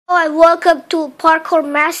Hello and welcome to Parkour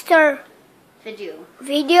Master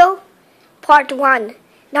video part 1.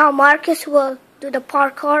 Now Marcus will do the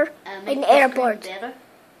parkour in the airport. Better,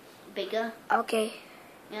 bigger. Okay.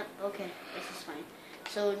 Yep. Okay. This is fine.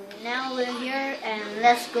 So now we're here and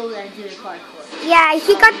let's go and do the parkour. Yeah,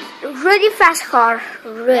 he got really fast car.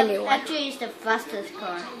 Really well. Actually, it's the fastest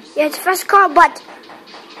car. Yeah, it's fast car, but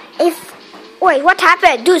wait, what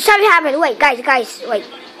happened? Dude, something happened. Wait, guys, wait.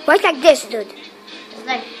 What's like this, dude? It's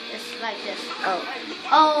like this. Oh.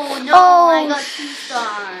 Oh no! I got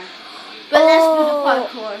 2-star. But let's do the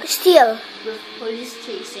parkour. Still. With police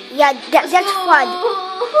chasing. Yeah, that's fun.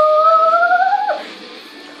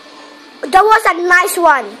 That was a nice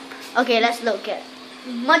one. Okay, let's look at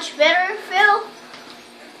much better, Phil.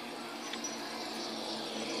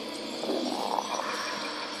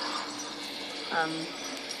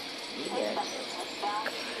 Yeah.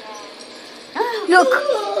 Look,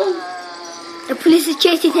 the police is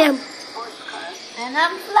chasing him. And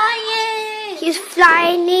I'm flying. He's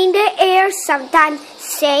flying in the air, sometimes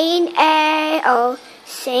saying "oh,"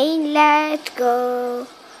 saying "let's go."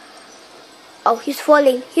 Oh, he's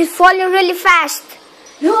falling. He's falling really fast.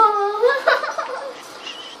 No.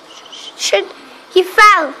 Shit, he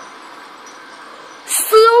fell.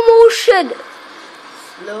 Slow motion.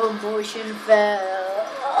 Slow motion fell.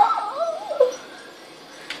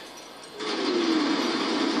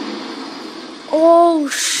 Oh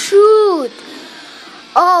shoot.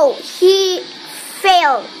 Oh, he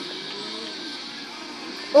failed.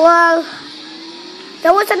 Well,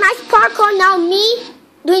 that was a nice parkour. Now me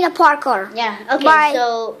doing a parkour. Yeah, okay, Bye.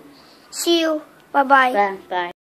 so See you. Bye-bye. Bye.